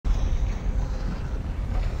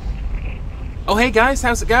Oh hey guys,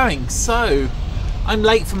 how's it going? So, I'm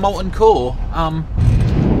late for Molten Core.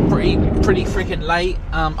 Pretty freaking late.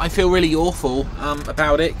 I feel really awful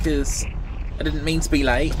about it because I didn't mean to be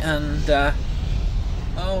late, and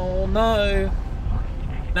oh no,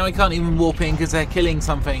 now I can't even warp in because they're killing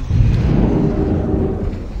something.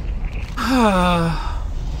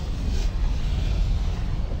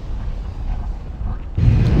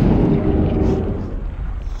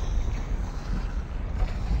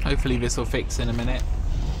 Hopefully this will fix in a minute.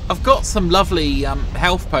 I've got some lovely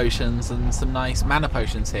health potions and some nice mana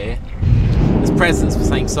potions here. There's presents for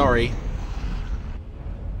saying sorry.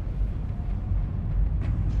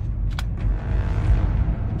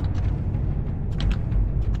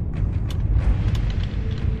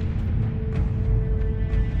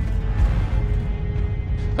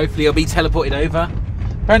 Hopefully I'll be teleported over.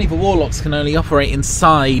 Apparently the warlocks can only operate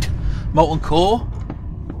inside Molten Core.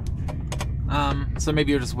 So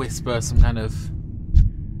maybe you'll just whisper some kind of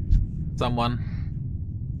someone.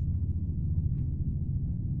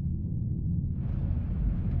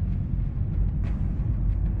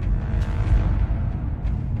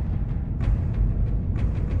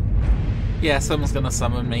 Yeah, someone's gonna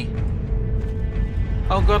summon me.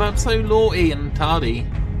 Oh god, I'm so naughty and tardy.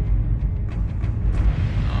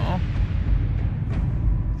 Oh.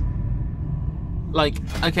 Like,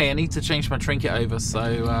 okay, I need to change my trinket over,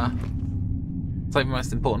 so it's like the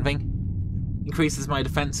most important thing. Increases my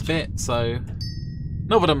defense a bit, so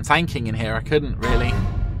not that I'm tanking in here, I couldn't really.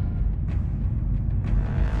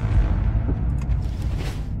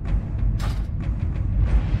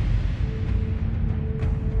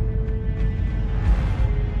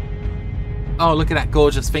 Oh, look at that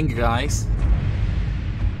gorgeous finger, guys.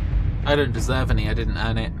 I don't deserve any, I didn't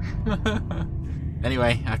earn it.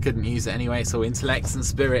 Anyway, I couldn't use it anyway, so intellect and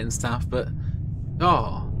spirit and stuff, but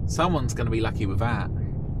oh, someone's gonna be lucky with that.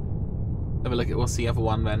 Have a look at what's the other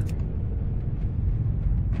one then.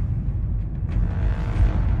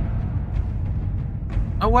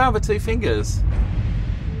 Oh wow, the two fingers.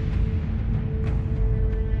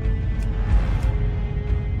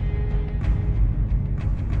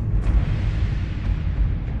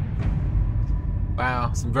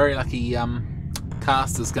 Wow, some very lucky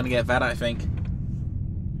casters gonna get that, I think.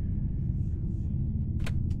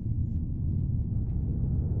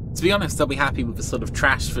 To be honest, I'll be happy with the sort of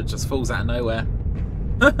trash that just falls out of nowhere.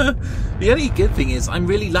 The only good thing is I'm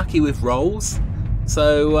really lucky with rolls.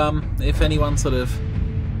 So if anyone sort of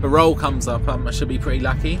a roll comes up, I should be pretty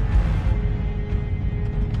lucky.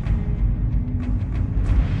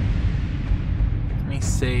 Let me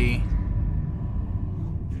see.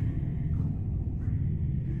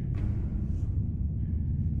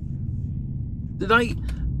 Did I?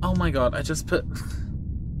 Oh my god! I just put.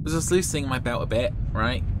 I was just loosening my belt a bit,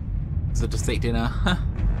 right? So I just ate dinner,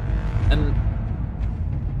 and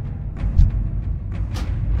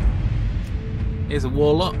here's a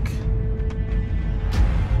warlock.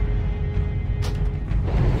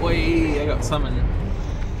 Wait, I got summoned.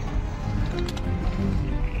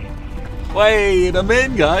 Wait, I'm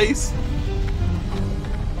in, guys.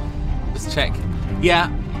 Just check.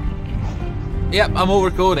 Yeah. Yep, I'm all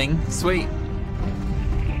recording. Sweet.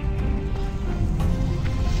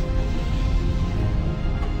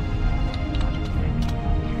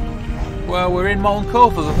 Well, we're in Molten Core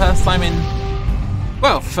for the first time in...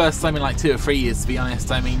 Well, first time in like 2 or 3 years, to be honest.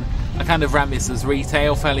 I mean, I kind of ran this as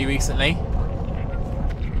retail fairly recently.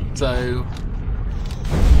 So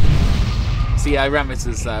yeah, I ran this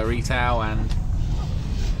as retail, and...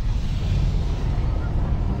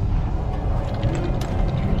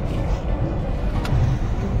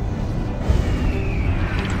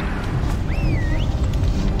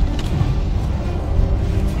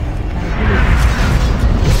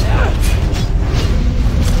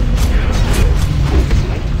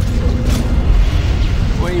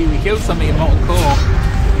 killed something in Molten Core.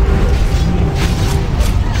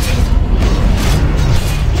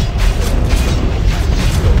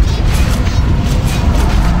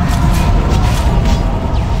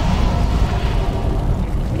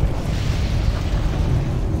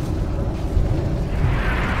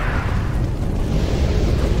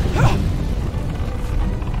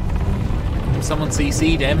 Someone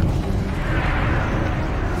CC'd him.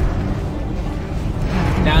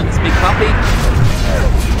 Down this big puppy.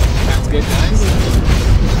 Sounds good, guys.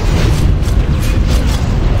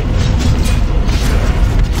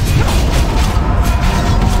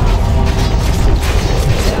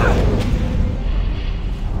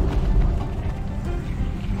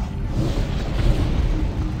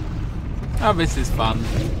 Oh, this is fun.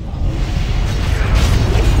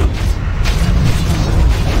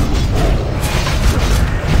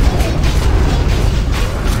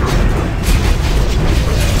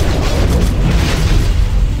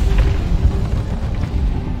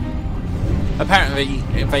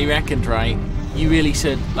 they reckoned, right, you really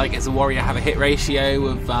should, like, as a warrior, have a hit ratio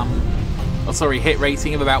of, hit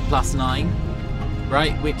rating of about +9,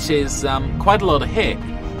 right, which is quite a lot of hit,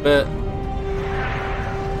 but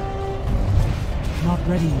not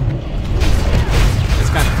ready. It's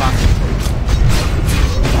kind of fun.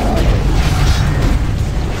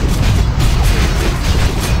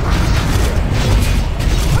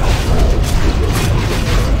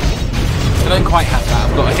 I don't quite have that.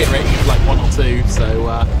 I've got a hit rating of like 1 or 2,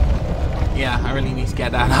 so yeah, I really need to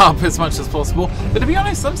get that up as much as possible. But to be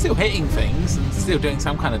honest, I'm still hitting things and still doing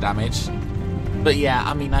some kind of damage. But yeah,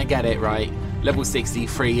 I mean, I get it, right? Level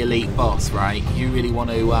 63 elite boss, right? You really want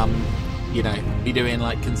to, you know, be doing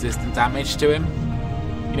like consistent damage to him.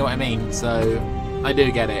 You know what I mean? So I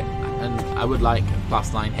do get it, and I would like a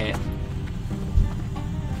 +9 hit.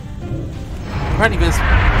 Apparently there's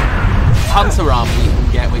Hunter armor you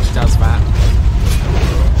can get which does that.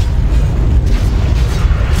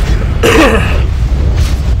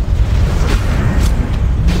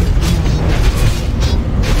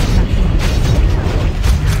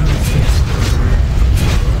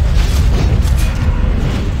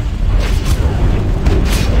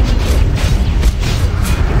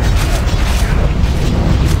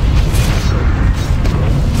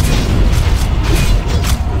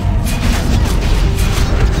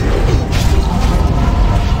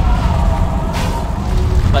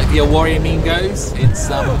 The warrior meme goes, it's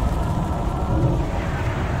oh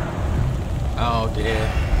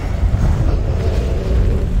dear.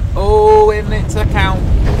 Oh, and it's a hound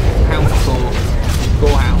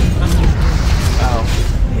core hound. Oh.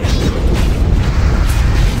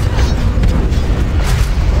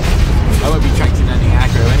 I won't be attracting any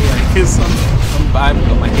aggro anyway, because I haven't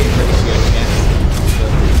got my hit ratio yet.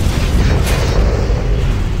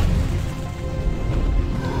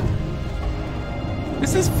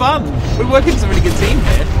 This is fun. We're working as a really good team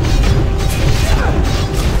here.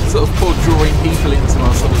 Sort of called drawing people into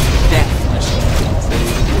our sort of death machine thing too.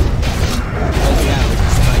 Yeah, we're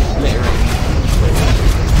just like obliterating.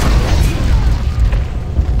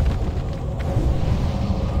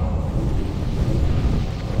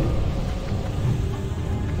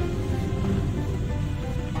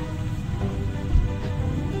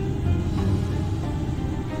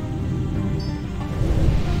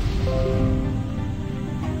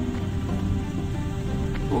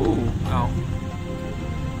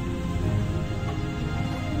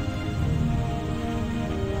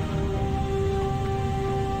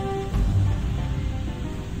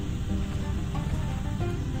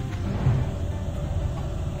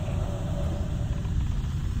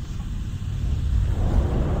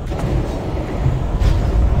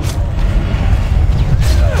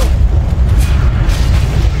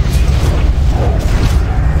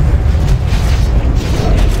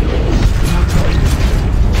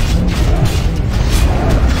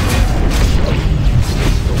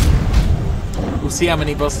 See how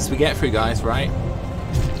many bosses we get through, guys, right?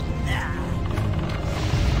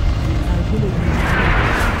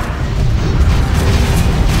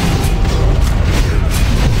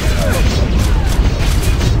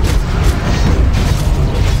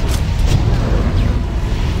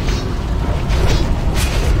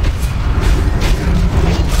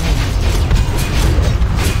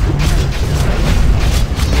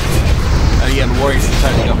 Oh yeah, the Warriors have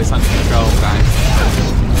totally got this under control, guys.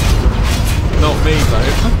 Not me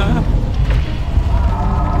though.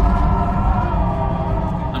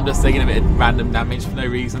 I'm just taking a bit of random damage for no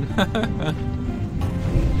reason.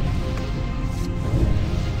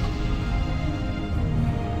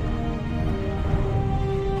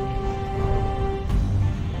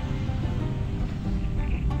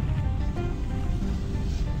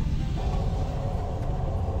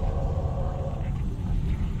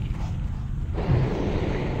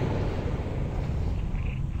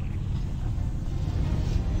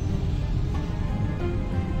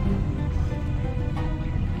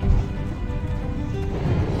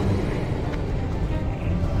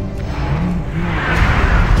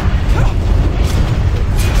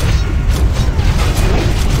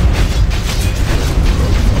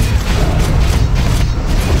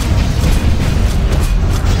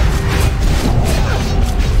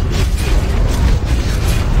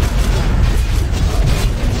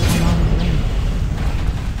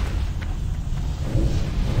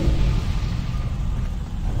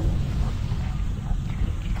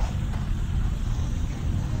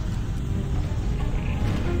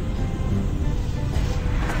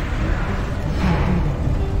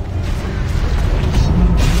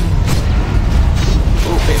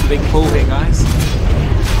 Big pull here, guys.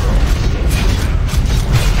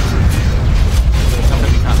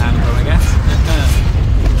 Something we can't handle, I guess.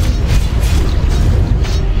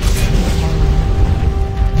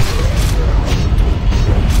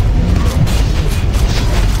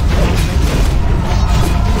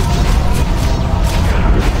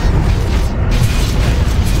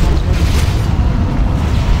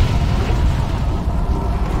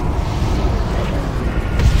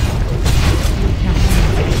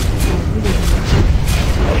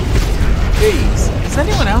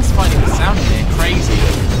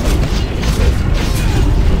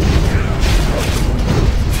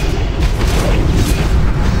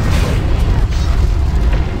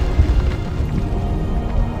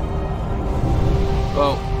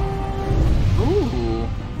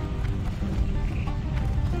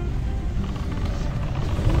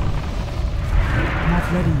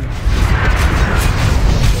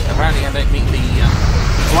 Apparently I don't meet the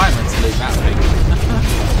requirements to loot that thing.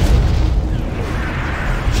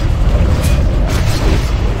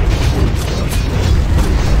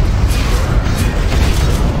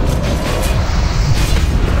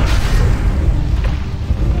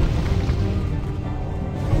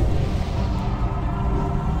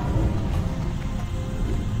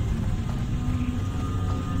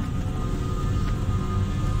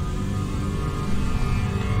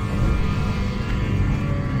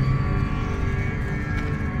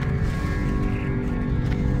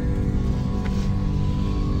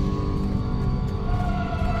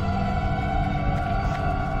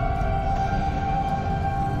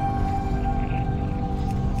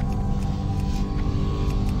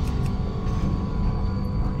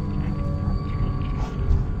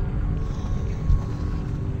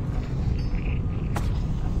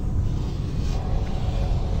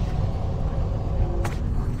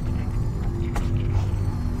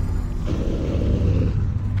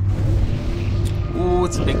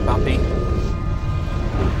 It's a big puppy.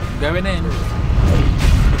 Going in.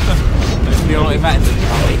 Don't feel like that is a big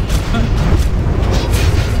puppy.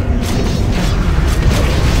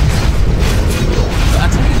 But I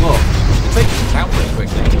tell you what, it takes things out pretty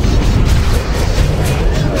quickly.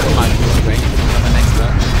 It might be quick. I'm an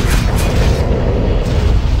expert.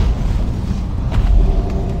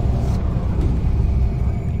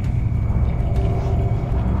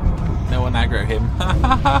 No one aggro him.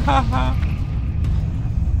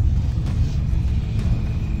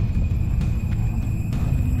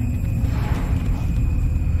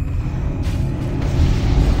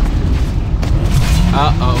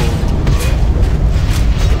 Uh-oh.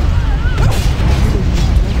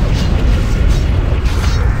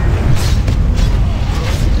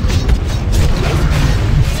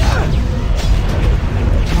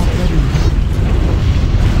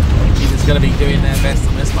 He's going to be doing their best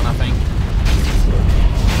on this one, I think.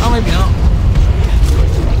 Oh, maybe not.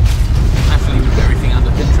 Actually, we've got everything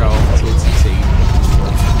under control until CC.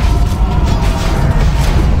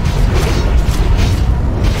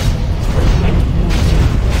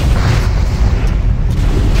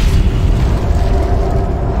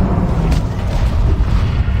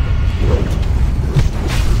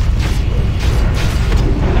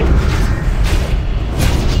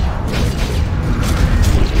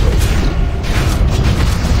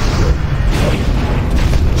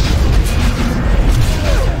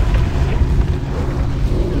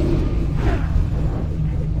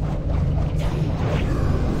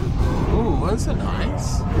 Those are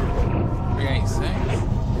nice. 386.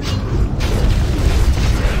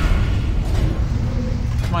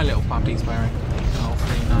 My little puppy's wearing. Oh,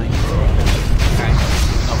 39. Okay.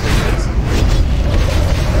 Not very good.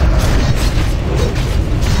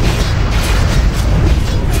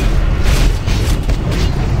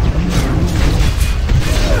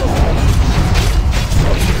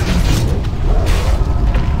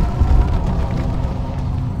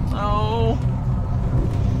 Oh.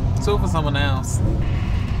 It's all for someone else.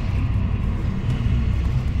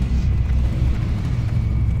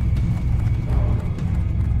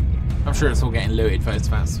 I'm sure it's all getting looted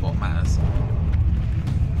first, that's what matters.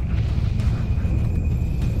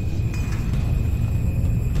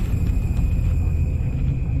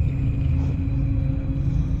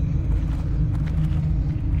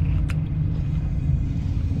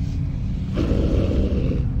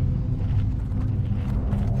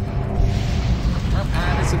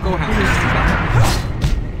 It's a go house.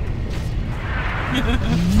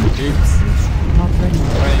 Oops. Not ready.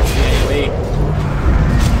 Right,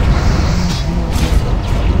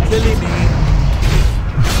 silly me.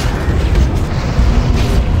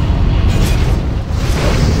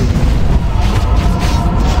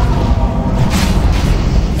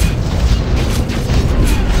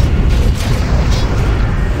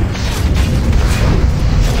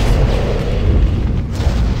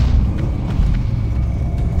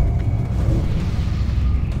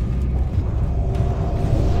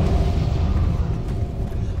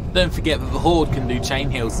 Don't forget that the Horde can do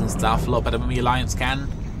chain heals and stuff a lot better than the Alliance can.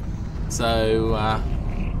 So,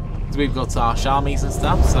 we've got our armies and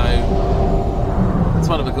stuff, so it's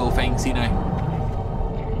one of the cool things, you know.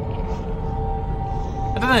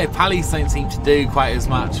 I don't know, Pallies don't seem to do quite as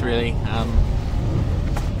much, really.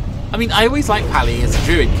 I mean, I always liked Pally as a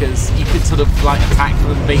druid, because you could sort of, like, attack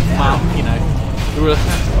them and beat them up, you know.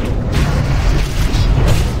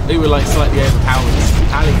 They were like, slightly overpowered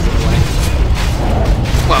Pallies in a way.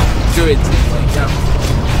 Well, druids anyway, yeah.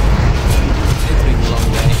 It's been a long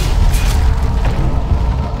day.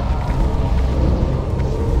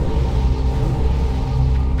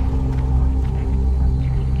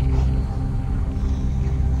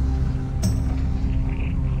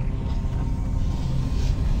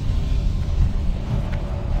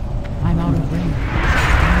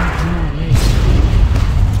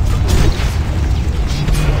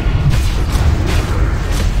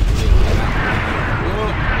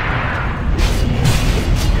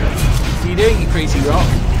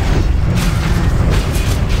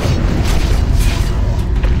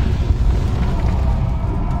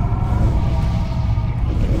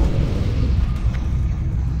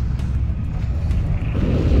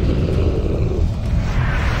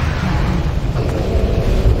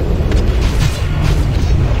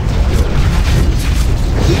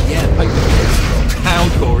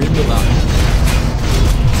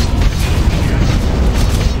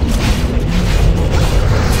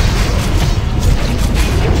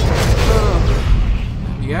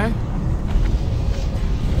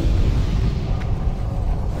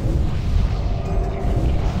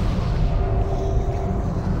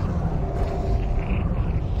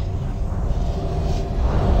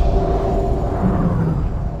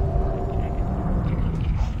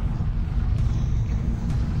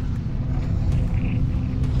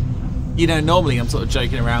 You know, normally I'm sort of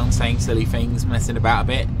joking around, saying silly things, messing about a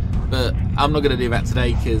bit, but I'm not going to do that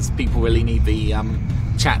today because people really need the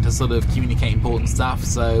chat to sort of communicate important stuff.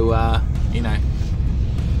 So, you know,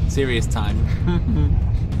 serious time.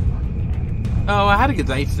 Oh, I had a good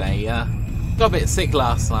day today. Got a bit sick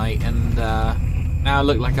last night, and now I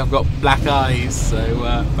look like I've got black eyes, so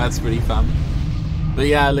that's pretty fun. But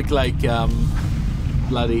yeah, I look like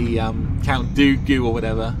bloody Count Dooku or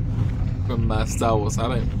whatever from Star Wars. I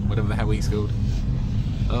don't, whatever the hell he's called.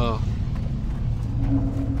 Oh.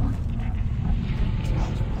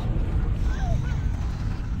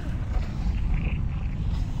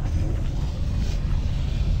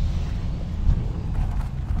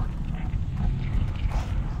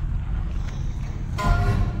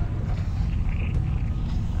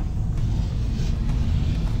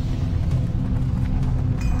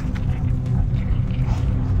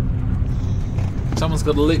 Someone's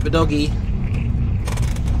got to loot the doggy.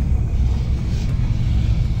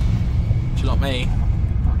 It's not me.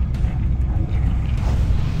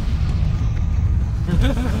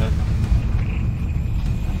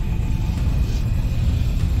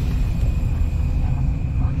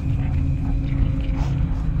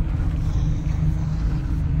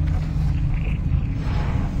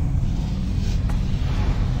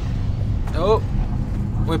 Oh,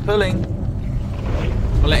 we're pulling.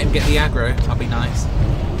 I'll let him get the aggro, that'll be nice.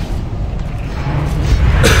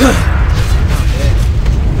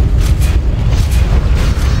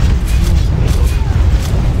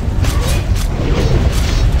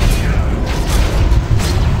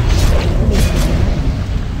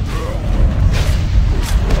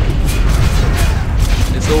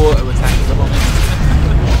 It's auto attack at the moment.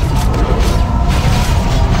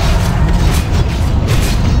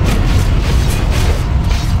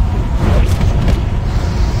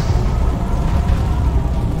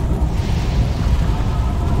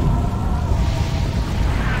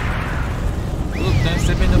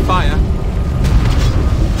 Fire.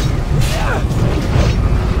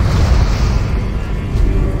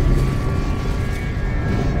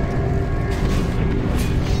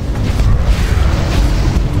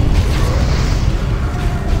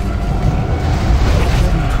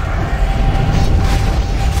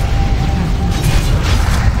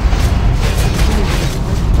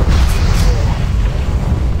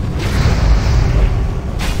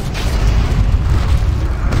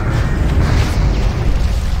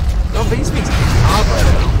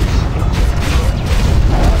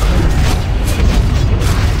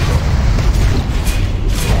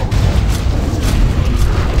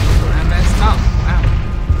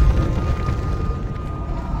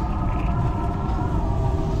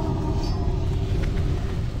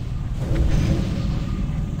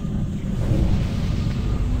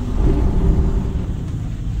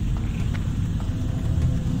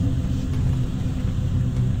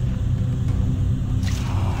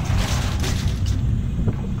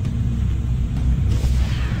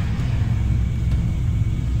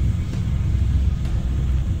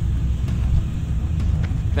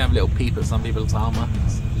 Have a little peep at some people's armour.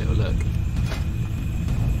 Let's have a little look.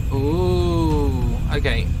 Ooh,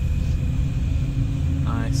 okay.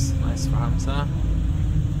 Nice, nice for Hunter.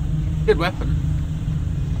 Good weapon.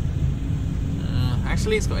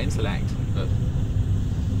 Actually, it's got intellect, but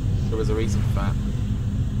there was a reason for that.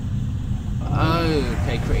 Oh,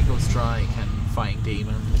 okay, critical strike and fighting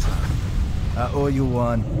demons. I owe you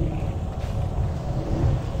one.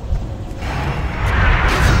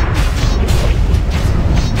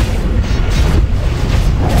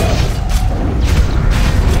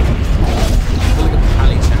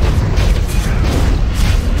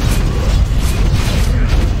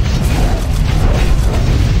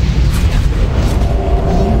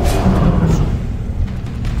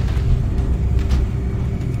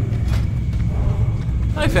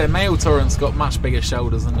 The male Taurant's got much bigger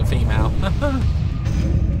shoulders than the female.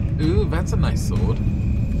 Ooh, that's a nice sword.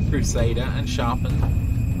 Crusader and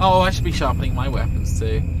sharpened. Oh, I should be sharpening my weapons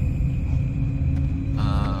too.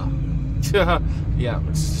 Yeah,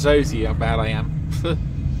 it shows you how bad I am.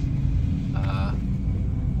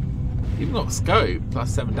 Even got scope,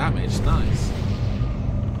 plus 7 damage, nice.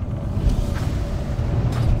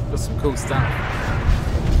 Got some cool stuff.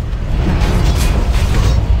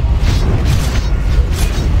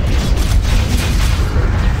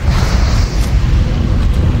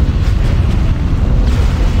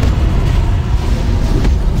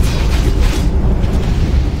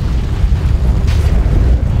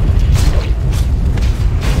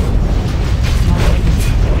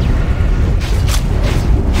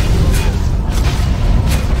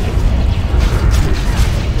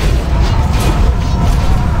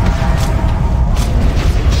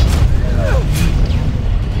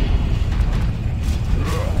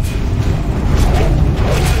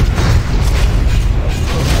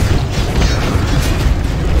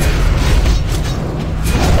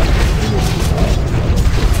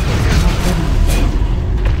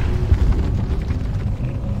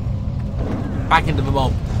 back into the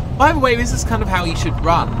mob. By the way, this is kind of how you should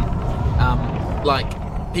run, like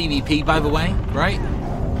PvP. By the way, right?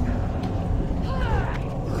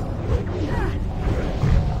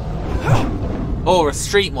 Or a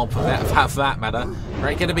street mob for that matter.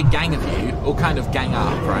 Right? Get a big gang of you, all kind of gang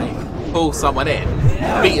up, right? Pull someone in,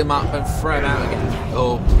 beat them up, and throw them out again.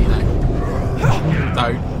 Or you know,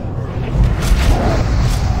 don't.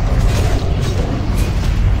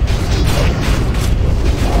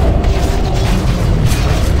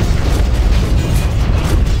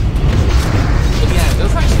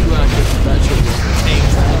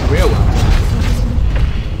 Real one.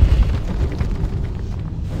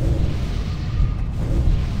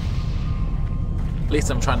 At least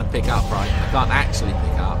I'm trying to pick up, right? I can't actually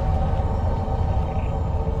pick up.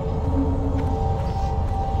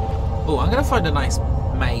 Oh, I'm gonna find a nice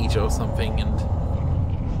mage or something, and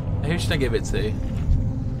who should I give it to?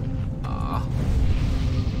 Ah,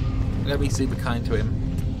 I'm gonna be super kind to him.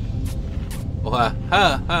 Or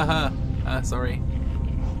her. Sorry.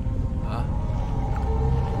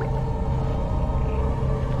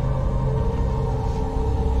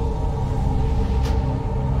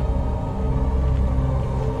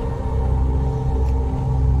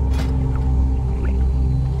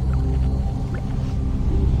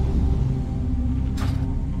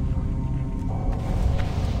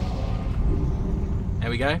 There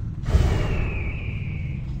we go.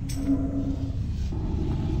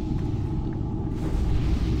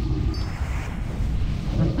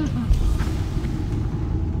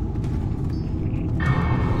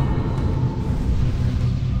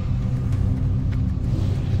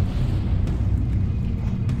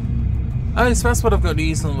 Oh, so that's what I've got to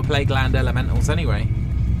use on the Plague Land Elementals anyway.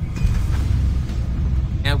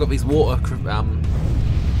 Yeah, I've got these water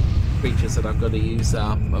creatures that I've got to use.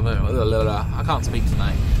 I can't speak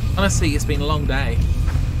tonight. Honestly, it's been a long day.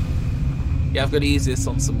 Yeah, I've got to use this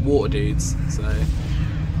on some water dudes, so...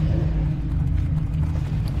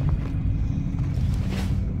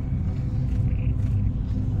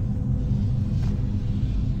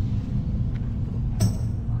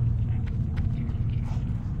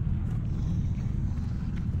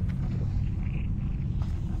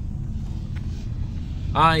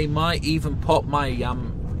 I might even pop my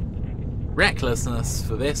recklessness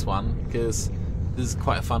for this one, because this is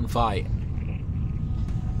quite a fun fight.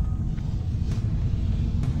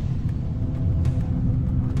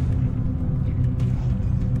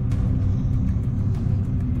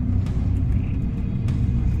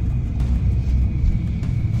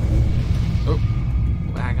 Oh,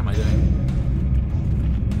 what the heck am I doing?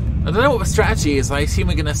 I don't know what the strategy is. I assume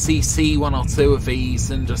we're going to CC one or two of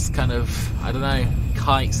these and just kind of, I don't know,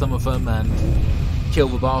 kite some of them and kill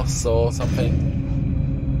the boss or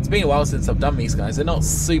something. It's been a while since I've done these guys. They're not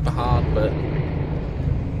super hard, but...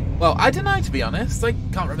 well, I don't know, to be honest. I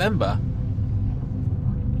can't remember.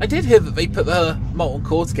 I did hear that they put the Molten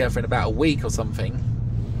Core together in about a week or something,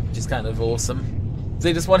 which is kind of awesome.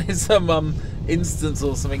 They just wanted some instance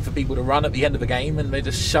or something for people to run at the end of the game, and they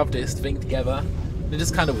just shoved this thing together. It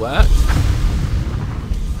just kind of worked.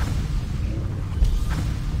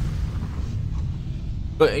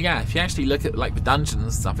 But yeah, if you actually look at like the dungeons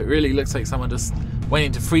and stuff, it really looks like someone just went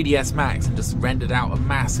into 3ds Max and just rendered out a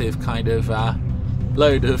massive kind of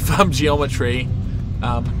load of geometry,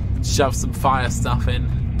 shoved some fire stuff in.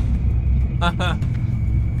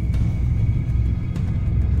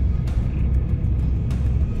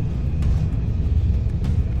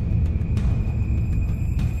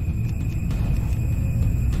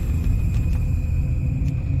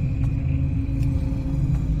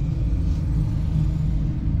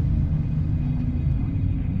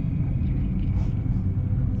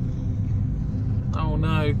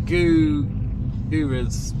 Goo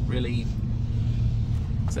is really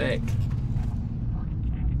sick.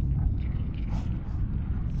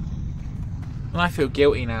 And I feel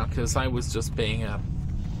guilty now because I was just being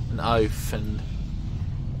an oaf, and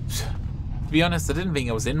to be honest, I didn't think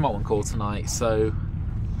I was in Molten Core tonight, so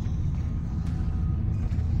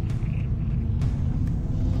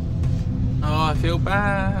oh, I feel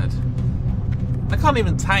bad. I can't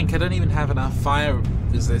even tank. I don't even have enough fire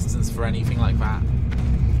resistance for anything like that.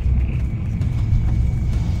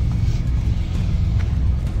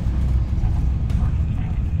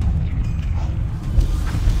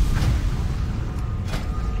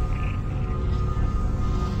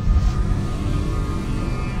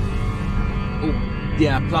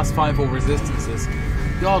 Yeah, +5 all resistances.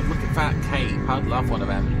 God, look at that cape. I'd love one of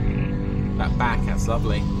them. That back, that's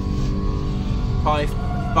lovely. 5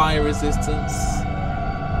 fire resistance.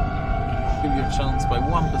 Give you a chance by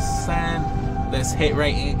 1%. There's hit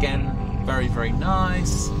rating again. Very, very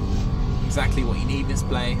nice. exactly what you need in this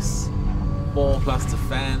place. 4 plus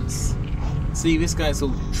defense. See, this guy's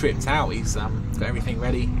all tripped out. He's got everything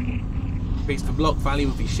ready. Increase the block value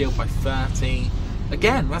with his shield by 30.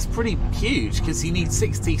 Again, that's pretty huge because you need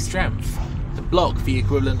 60 strength to block the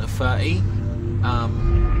equivalent of 30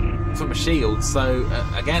 from a shield. So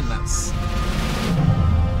again, that's...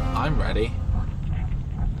 I'm ready.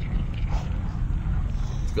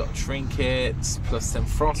 He's got trinkets plus 10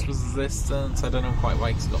 frost resistance. I don't know quite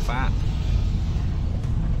why he's got that.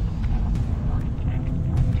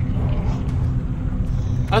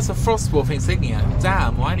 That's a Frostwolf insignia.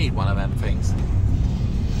 Damn, well, I need one of them things.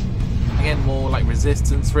 Again, more like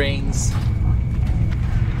resistance rings.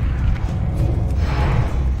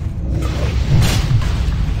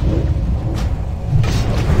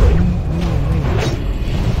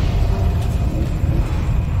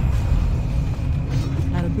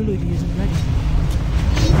 That ability isn't ready.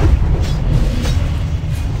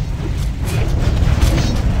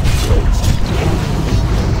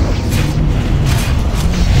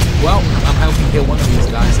 Well, I'm helping kill one of these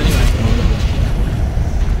guys anyway.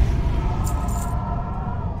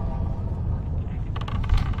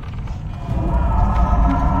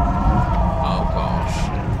 Oh gosh.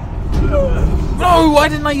 No, why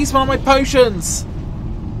didn't I use one of my potions?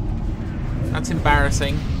 That's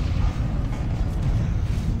embarrassing.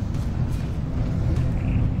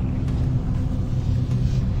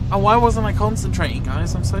 Oh, why wasn't I concentrating,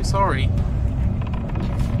 guys? I'm so sorry.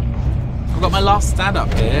 I've got my last stat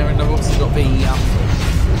up here, and I've also got the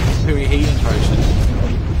Superior Healing Potion.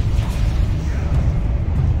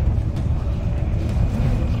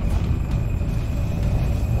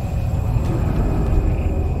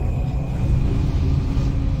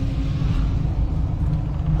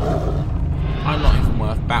 I'm not even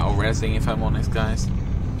worth battle resing, if I'm honest, guys.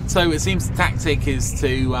 So it seems the tactic is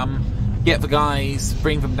to get the guys,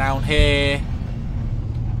 bring them down here.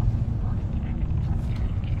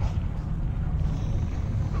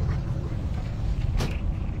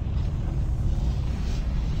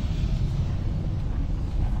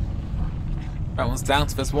 That one's down,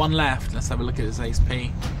 so there's one left. Let's have a look at his HP.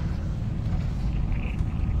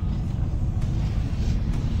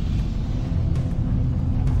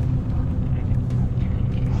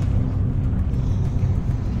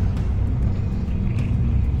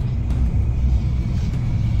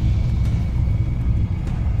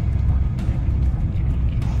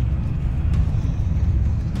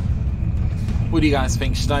 What do you guys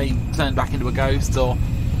think? Should I turn back into a ghost, or...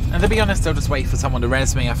 And to be honest, I'll just wait for someone to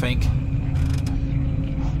res me, I think.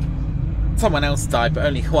 Someone else died, but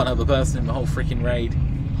only one other person in the whole freaking raid.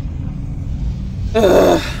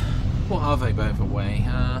 What are they both away?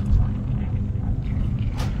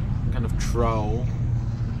 Kind of troll.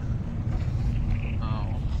 Oh.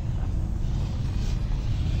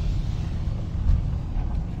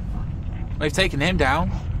 They've taken him down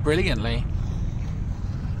brilliantly.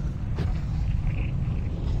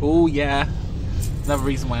 Oh yeah. Another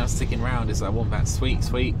reason why I'm sticking around is I want that sweet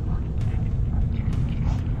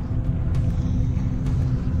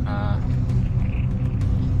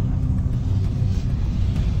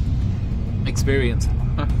experience.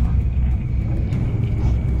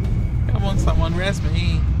 Come on, someone res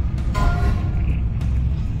me.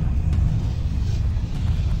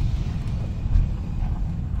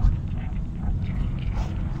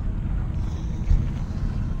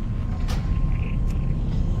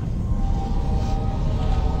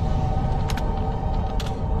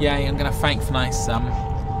 Yeah, I'm gonna thank the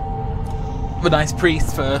nice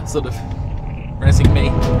priest for sort of resing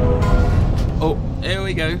me. Oh, here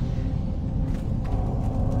we go.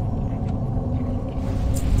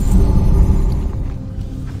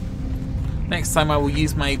 Next time I will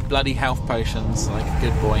use my bloody health potions like a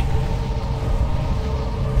good boy.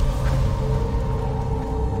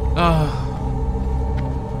 Oh.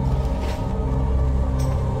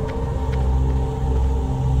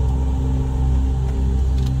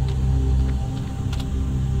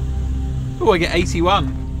 Oh, I get 81.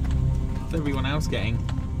 What's everyone else getting?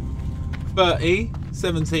 30,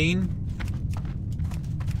 17.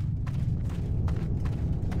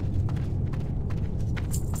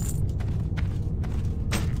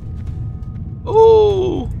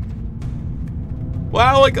 Oh!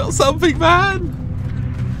 Wow, I got something, man!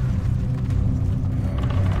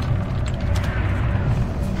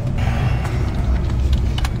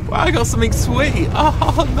 Wow, I got something sweet!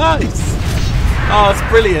 Oh, nice! Oh, it's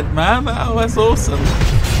brilliant, man. Oh, that's awesome.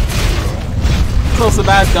 It's not so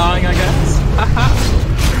bad dying, I guess.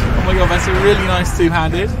 Oh my god, that's a really nice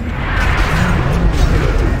two-handed.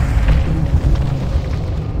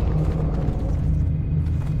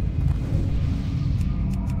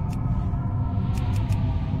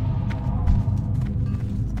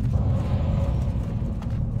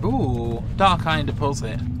 dark iron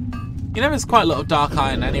deposit. You know, there's quite a lot of dark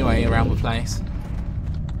iron anyway around the place.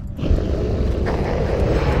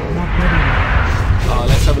 Oh,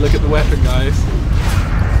 let's have a look at the weapon, guys.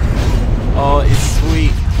 Oh, it's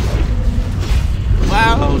sweet.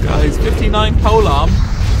 Wow, guys, 59 polearm.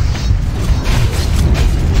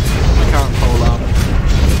 My current polearm.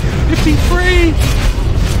 53!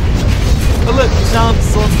 Oh look,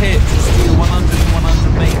 chance on hit to steal 100 and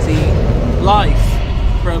 180 life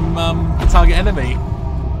from the target enemy.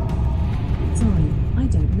 Sorry, I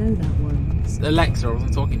don't know that one. Alexa, I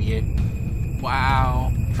wasn't talking to you.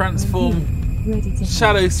 Wow. Transform Ready to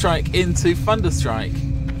Shadow Strike into Thunder Strike.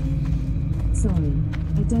 Sorry,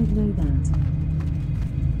 I don't know that.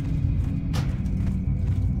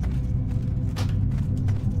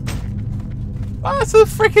 Oh, that's a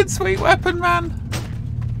freaking sweet weapon, man.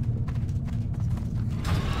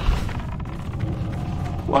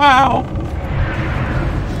 Wow.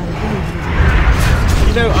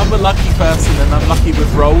 You know, I'm a lucky person and I'm lucky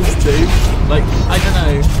with rolls too. Like, I don't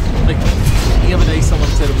know, like, the other day someone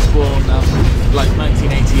said I was born, like,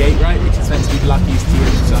 1988, right? Which is meant to be the luckiest year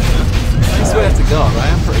in China. I swear to God, I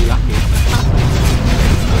am pretty lucky.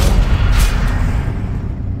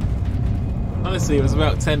 Honestly, it was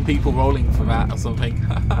about 10 people rolling for that or something.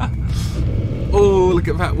 Oh, look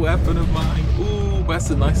at that weapon of mine. Oh, that's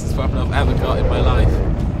the nicest weapon I've ever got in my life.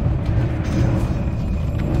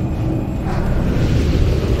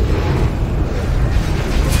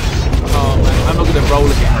 Oh man, I'm not going to roll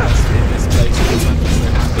again in this place because I'm just so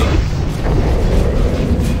happy.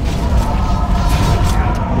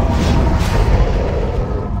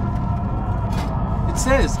 It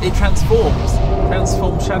says it transforms.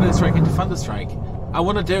 Transform Shadow Strike into Thunder Strike. I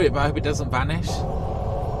want to do it, but I hope it doesn't vanish.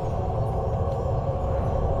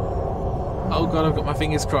 Oh god, I've got my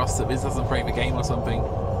fingers crossed that this doesn't break the game or something.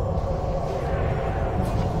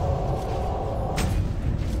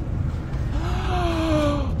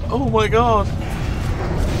 Oh my god.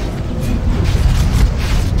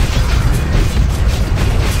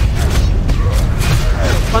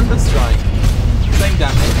 Thunder Strike. Same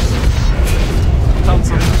damage.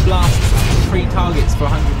 Comes on blasts 3 targets for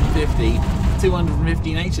 150.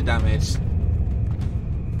 250 nature damage.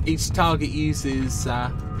 Each target uses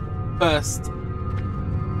first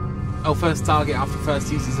target after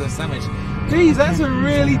first uses less damage. Geez, that's a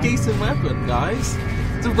really decent weapon, guys.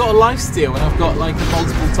 So I've got a lifesteal and I've got like a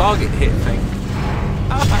multiple target hit thing.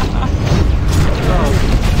 Oh,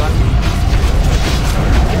 lucky.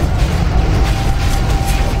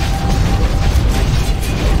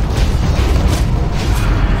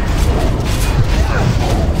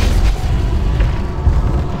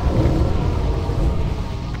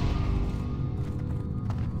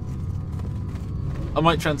 I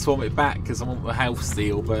might transform it back because I want the health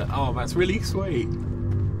steal, but oh, that's really sweet.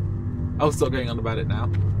 I'll stop going on about it now.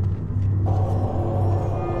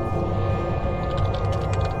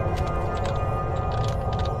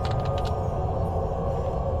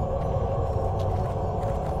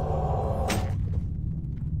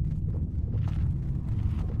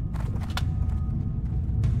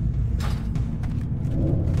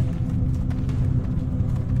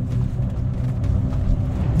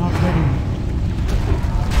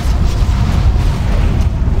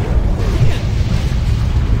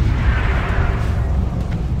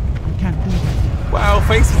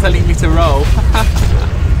 Thanks for telling me to roll.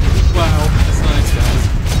 Wow, that's nice, guys.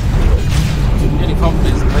 The only problem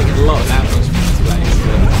is I'm taking a lot of damage from this place,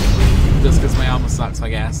 but just because my armor sucks, I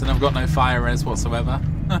guess, and I've got no fire res whatsoever.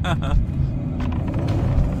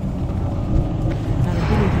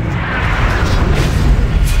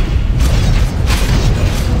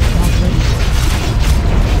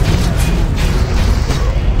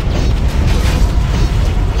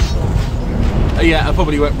 Yeah, I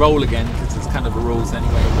probably won't roll again because it's kind of the rules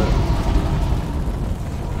anyway, but...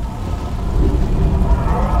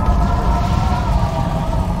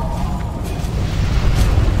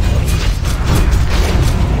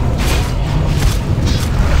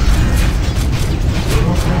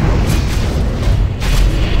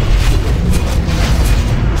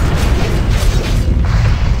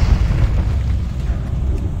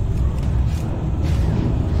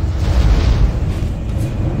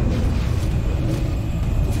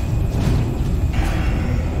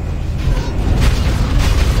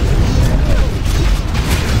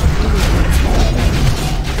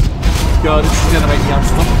 God, this is going to make me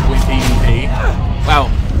unstoppable with PvP. Well,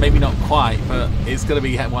 maybe not quite, but it's going to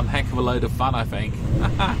be one heck of a load of fun, I think.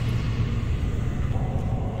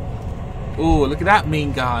 Ooh, look at that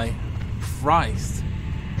mean guy. Christ.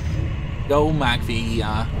 Gold mag the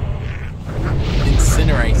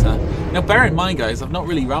incinerator. Now, bear in mind, guys, I've not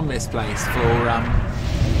really run this place for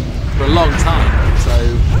a long time.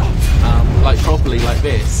 So, like properly like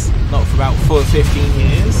this, not for about 4 or 15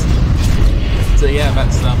 years. So yeah,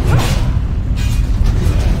 that's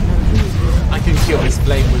I can kill this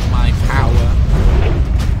flame with my power.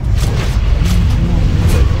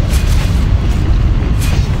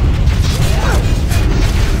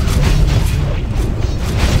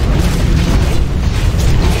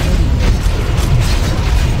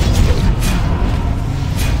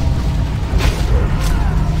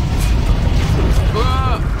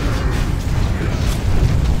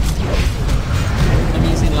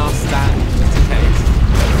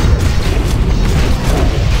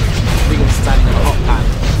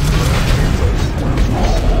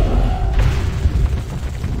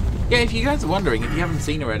 Yeah, if you guys are wondering, if you haven't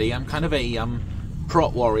seen already, I'm kind of a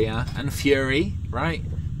prot warrior and fury, right?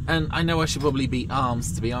 And I know I should probably beat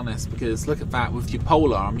arms, to be honest, because look at that, with your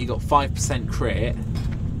pole arm, you got 5% crit.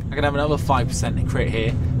 I can have another 5% crit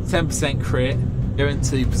here, 10% crit, go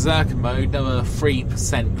into berserker mode, another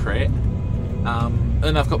 3% crit,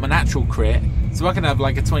 and I've got my natural crit, so I can have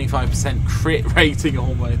like a 25% crit rating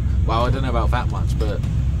almost. Well, I don't know about that much, but,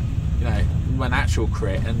 you know, my natural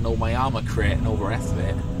crit and all my armor crit and all the rest of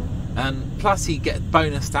it. And plus you get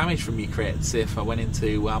bonus damage from your crits if I went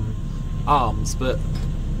into arms. But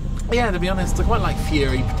yeah, to be honest, I quite like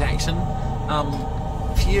Fury protection.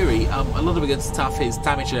 Fury, a lot of the good stuff is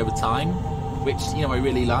damage over time, which, you know, I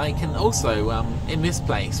really like. And also in this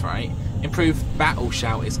place, right, improved battle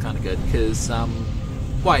shout is kind of good because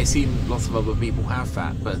well, I see lots of other people have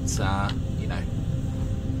that, but you know,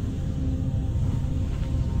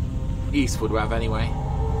 useful to have anyway.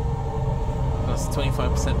 Plus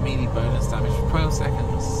 25% melee bonus damage for 12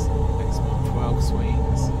 seconds. Maximum 12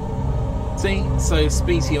 swings. See? So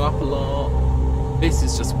speeds you up a lot. This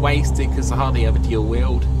is just wasted because I hardly ever dual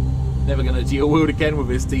wield. Never going to dual wield again with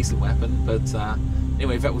this decent weapon. But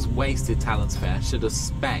anyway, that was wasted talents there. Should have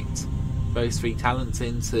spec'd those 3 talents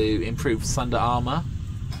into improved Sunder armor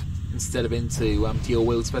instead of into dual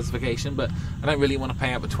wield specification. But I don't really want to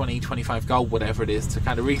pay out the 20-25 gold, whatever it is, to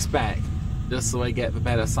kind of respec just so I get the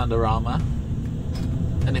better Sunder armor.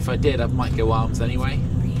 And if I did, I might go arms anyway.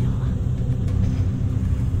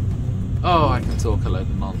 Oh, I can talk a load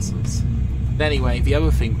of nonsense. But anyway, the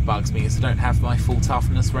other thing that bugs me is I don't have my full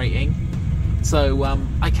toughness rating. So,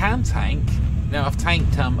 I can tank. Now, I've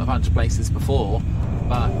tanked a bunch of places before,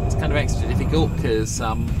 but it's kind of extra difficult because,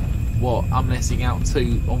 what, I'm missing out on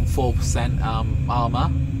 4%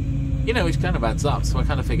 armour. You know, which kind of adds up, so I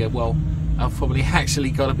kind of figured, well, I've probably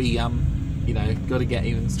actually got to be, you know, got to get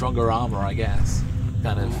even stronger armour, I guess.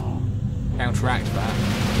 Kind of counteract that.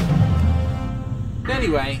 But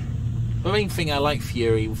anyway, the main thing I like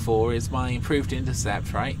Fury for is my improved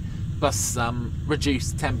intercept, right? Plus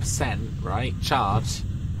reduced 10%, right? Charge,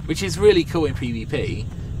 which is really cool in PvP,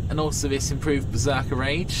 and also this improved Berserker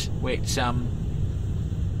Rage, which only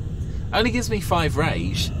gives me 5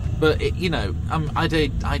 rage, but it, you know,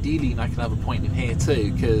 ideally I can have a point in here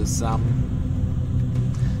too, because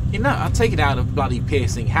you know, I'd take it out of bloody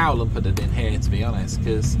Piercing Howl and put it in here, to be honest,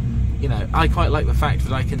 because, you know, I quite like the fact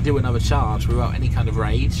that I can do another charge without any kind of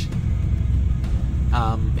rage.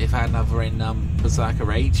 If I had another in Berserker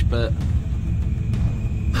Rage, but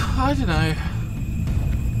I don't know.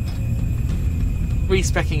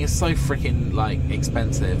 Respecking is so freaking, like,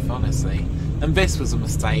 expensive, honestly. And this was a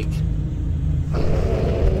mistake.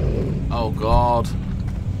 Oh god.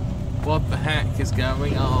 What the heck is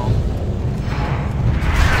going on?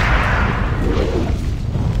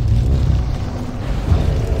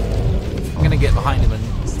 I'm gonna get behind him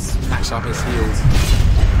and smash up his heels.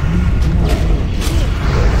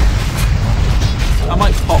 I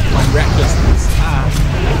might pop my recklessness.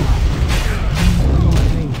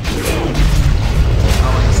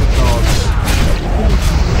 Oh, it's a dodge.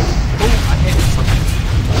 Oh, I hit something.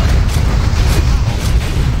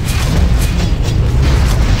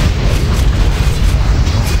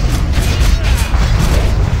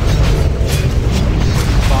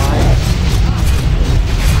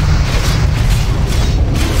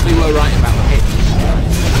 We were right about the hit.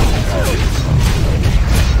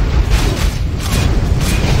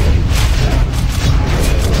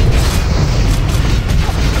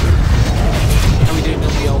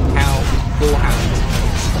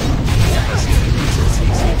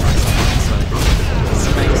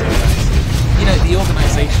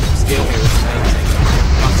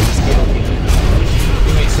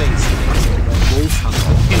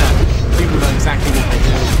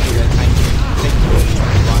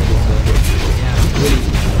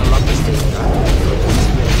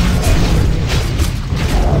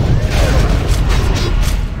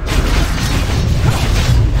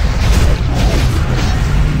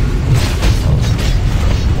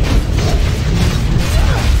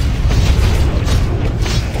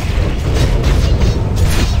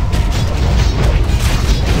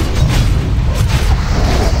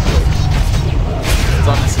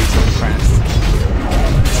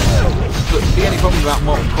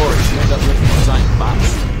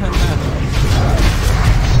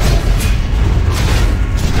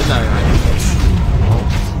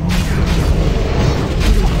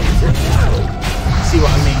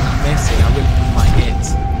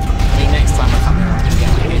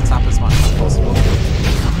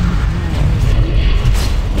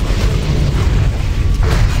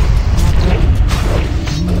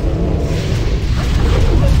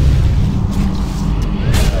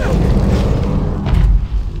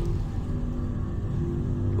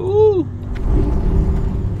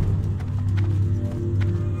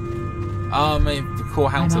 Maybe the core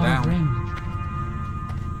hounds are down.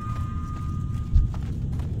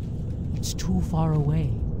 It's too far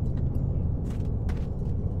away.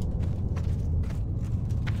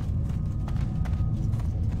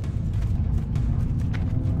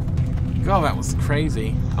 God, that was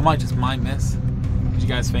crazy. I might just mine this. What do you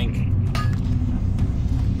guys think?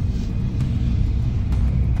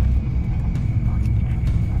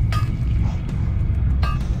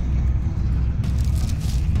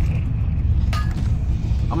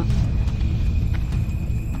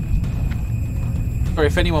 Or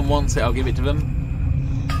if anyone wants it, I'll give it to them.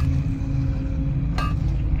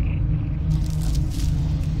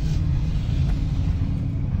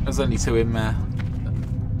 There's only 2 in there.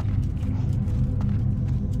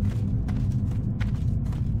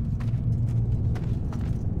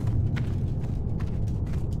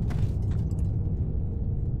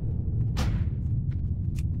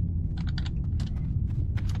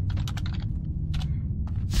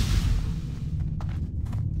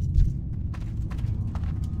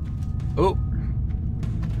 Oh.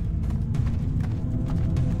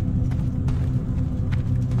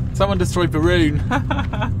 Someone destroyed the rune.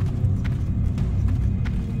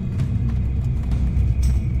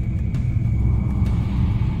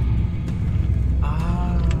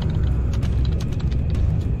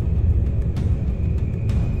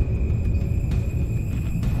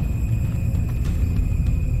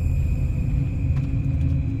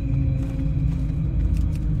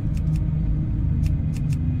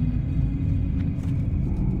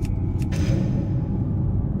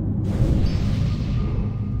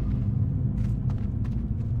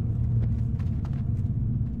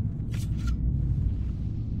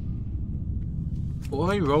 What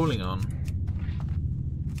are you rolling on?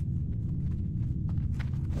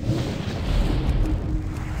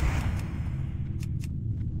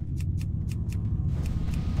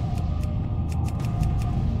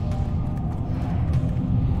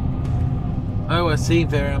 Oh, I see.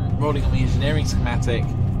 They're rolling on the engineering schematic.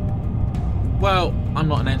 Well, I'm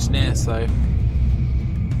not an engineer, so...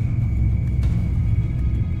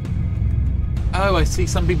 Oh, I see.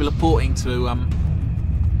 Some people are porting to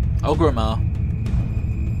Orgrimmar.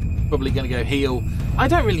 Probably going to go heal. I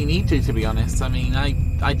don't really need to be honest. I mean,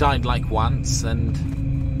 I died like once, and...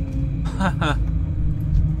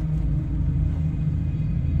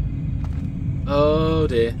 Oh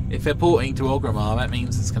dear. If they're porting to Orgrimmar, that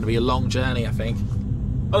means it's going to be a long journey, I think.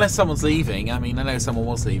 Unless someone's leaving. I mean, I know someone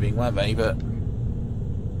was leaving, weren't they? But...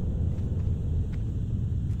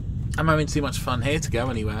 I'm having too much fun here to go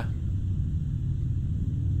anywhere.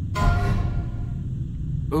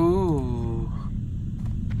 Ooh.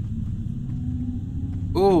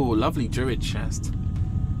 Ooh, lovely druid chest.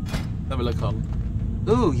 Have a look on.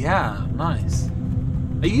 Ooh, yeah, nice.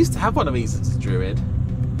 I used to have one of these as a druid.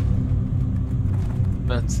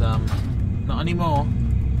 But, not anymore.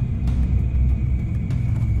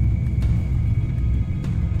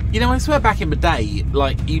 You know, I swear back in the day,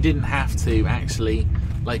 like, you didn't have to actually,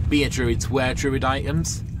 like, be a druid to wear druid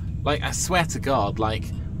items. Like, I swear to God, like,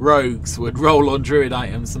 rogues would roll on druid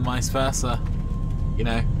items and vice versa. You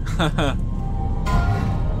know?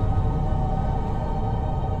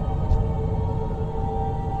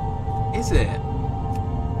 Is it?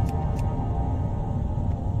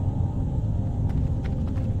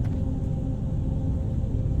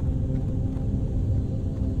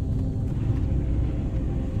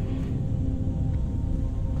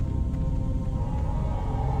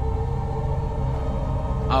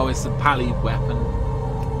 Oh, it's a pally weapon.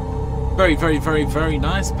 Very, very, very, very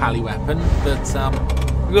nice pally weapon. But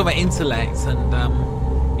you've got my intellect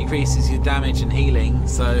and increases your damage and healing.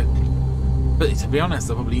 So, but to be honest,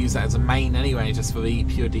 I'll probably use that as a main anyway, just for the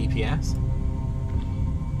pure DPS.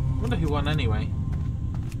 I wonder who won anyway.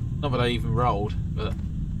 Not that I even rolled, but.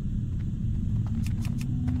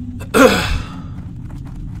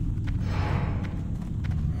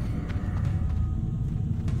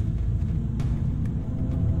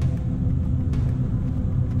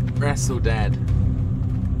 Wrestle dead.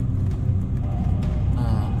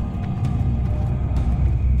 Oh.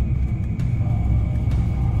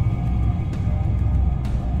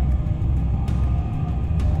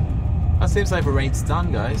 That seems like the raid's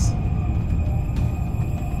done, guys.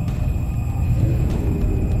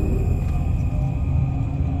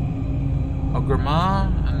 Orgrimmar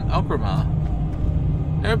and Orgrimmar.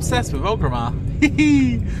 They're obsessed with Orgrimmar.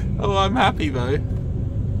 Oh, I'm happy though.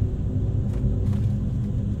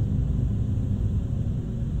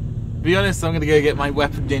 To be honest, I'm going to go get my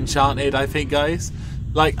weapon enchanted, I think, guys.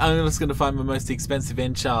 Like, I'm just going to find the most expensive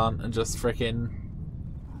enchant and just frickin'...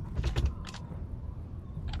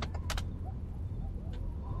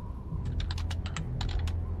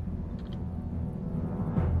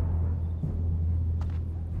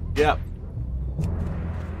 Yep.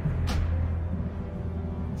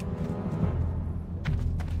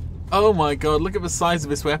 Oh my god, look at the size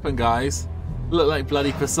of this weapon, guys. Look like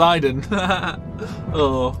bloody Poseidon.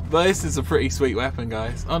 Oh, but this is a pretty sweet weapon,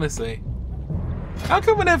 guys. Honestly. How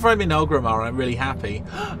come whenever I'm in Orgrimmar, I'm really happy?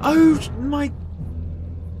 Oh my...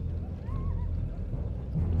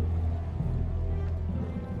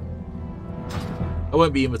 I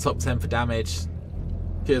won't be in the top 10 for damage,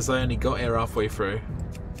 because I only got here halfway through.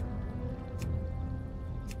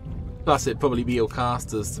 Plus, it'd probably be all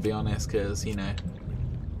casters, to be honest, because, you know.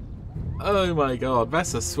 Oh my god,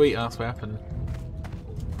 that's a sweet-ass weapon.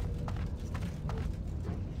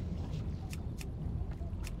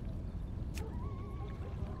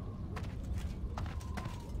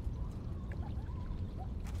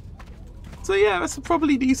 So yeah, that's a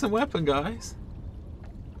probably decent weapon, guys.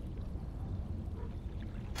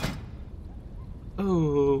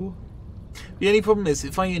 Oh. The only problem is,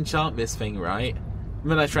 if I enchant this thing, right,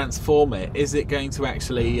 when I transform it, is it going to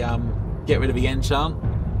actually get rid of the enchant?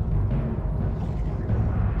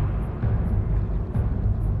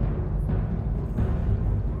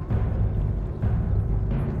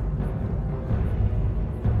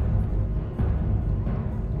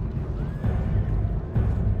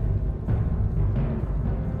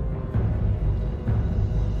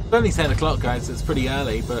 It's only 10 o'clock, guys. It's pretty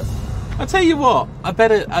early, but I tell you what, I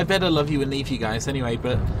better love you and leave you guys anyway.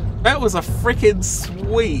 But that was a freaking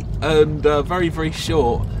sweet and very, very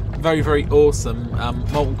short, very, very awesome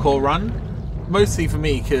Molten Core run. Mostly for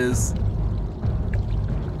me, because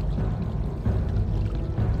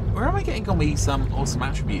where am I getting all these awesome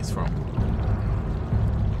attributes from?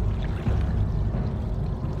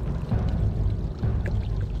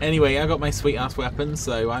 Anyway, I got my sweet ass weapon,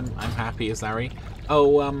 so I'm happy as Larry.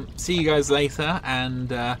 Oh, see you guys later, and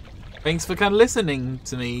thanks for kind of listening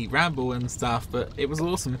to me ramble and stuff, but it was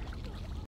awesome.